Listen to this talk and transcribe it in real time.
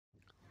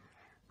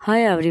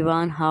Hi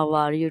everyone, how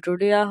are you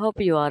today? I hope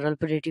you are all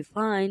pretty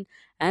fine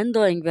and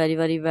doing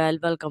very well.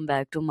 Welcome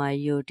back to my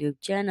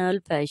YouTube channel,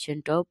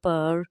 Fashion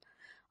Topper.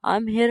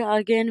 I'm here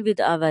again with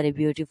a very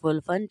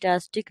beautiful,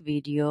 fantastic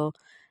video.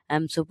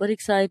 I'm super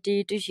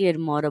excited to share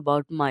more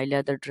about my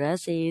leather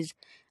dresses,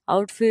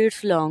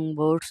 outfits, long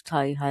boots,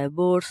 thigh high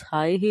boots,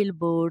 high heel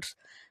boots,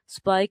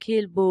 spike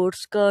heel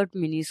boots, skirt,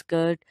 mini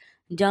skirt,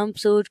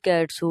 jumpsuit,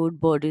 catsuit,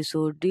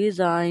 bodysuit,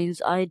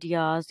 designs,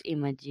 ideas,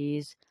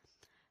 images.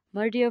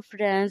 My dear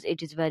friends,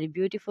 it is very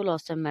beautiful,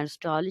 awesome and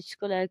stylish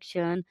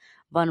collection.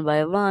 One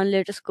by one,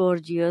 latest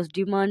gorgeous,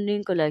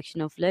 demanding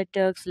collection of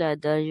latex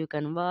leather you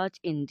can watch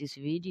in this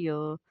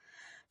video.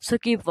 So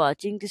keep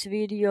watching this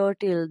video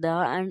till the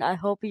end. I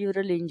hope you are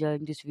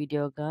enjoying this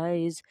video,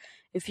 guys.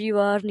 If you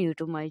are new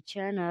to my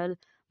channel,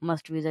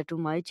 must visit to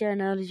my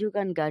channel. You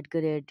can get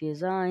great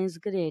designs,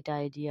 great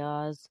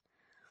ideas.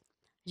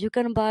 You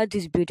can buy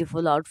these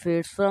beautiful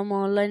outfits from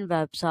online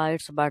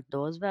websites, but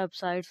those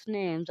websites'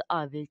 names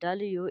I will tell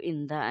you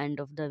in the end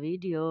of the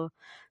video.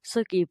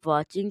 So keep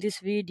watching this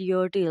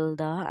video till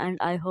the end.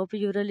 I hope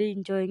you're really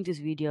enjoying this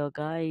video,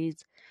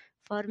 guys.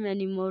 For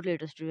many more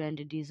latest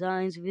trendy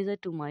designs,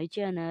 visit to my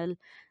channel.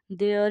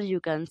 There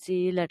you can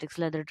see latex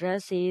leather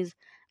dresses,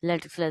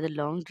 latex leather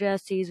long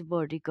dresses,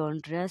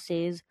 bodycon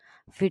dresses,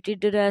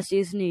 fitted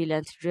dresses,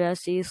 knee-length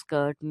dresses,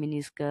 skirt,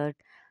 mini skirt,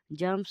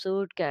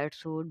 jumpsuit,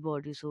 catsuit,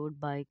 bodysuit,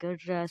 biker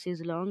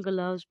dresses, long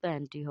gloves,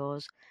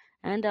 pantyhose,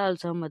 and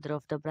also mother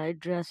of the bride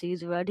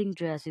dresses, wedding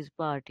dresses,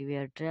 party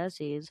wear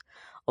dresses,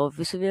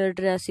 office wear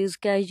dresses,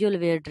 casual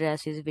wear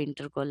dresses,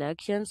 winter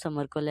collection,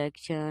 summer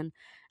collection,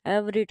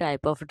 every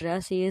type of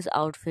dresses,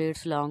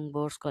 outfits,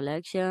 longboards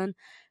collection.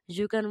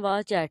 You can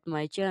watch at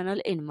my channel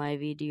in my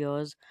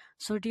videos.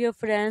 So dear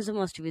friends,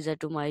 must visit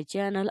to my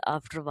channel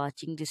after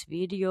watching this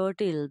video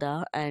till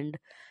the end.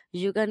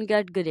 You can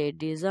get great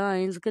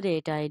designs,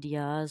 great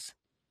ideas.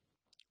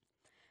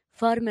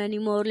 For many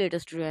more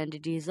latest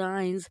trendy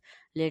designs,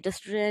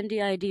 latest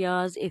trendy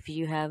ideas, if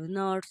you have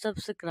not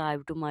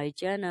subscribed to my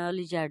channel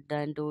yet,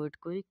 then do it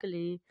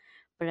quickly.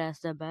 Press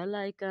the bell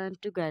icon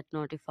to get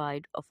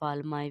notified of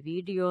all my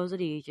videos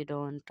reached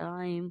on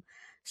time.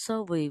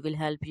 So we will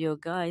help you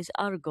guys.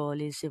 Our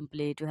goal is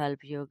simply to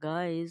help you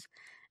guys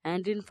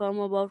and inform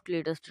about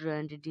latest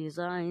trendy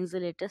designs,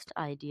 latest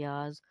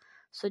ideas.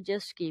 So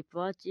just keep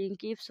watching,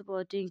 keep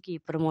supporting,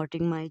 keep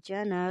promoting my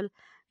channel.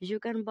 You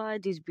can buy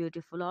these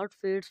beautiful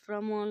outfits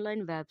from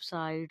online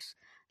websites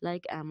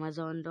like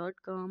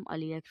Amazon.com,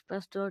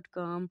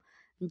 AliExpress.com,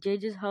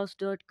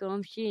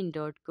 JJ'sHouse.com,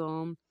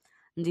 Shein.com.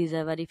 These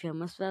are very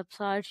famous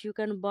websites. You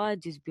can buy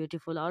these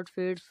beautiful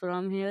outfits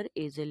from here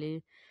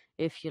easily.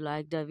 If you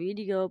like the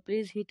video,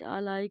 please hit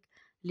a like,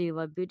 leave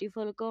a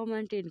beautiful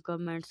comment in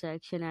comment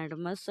section and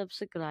must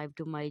subscribe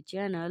to my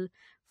channel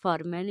for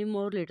many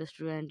more latest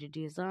trendy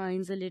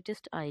designs,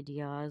 latest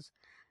ideas.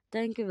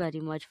 Thank you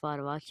very much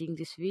for watching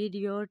this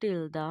video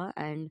till the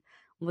end.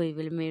 We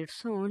will meet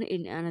soon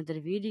in another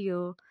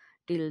video.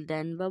 Till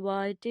then, bye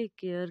bye. Take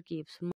care. Keep smiling.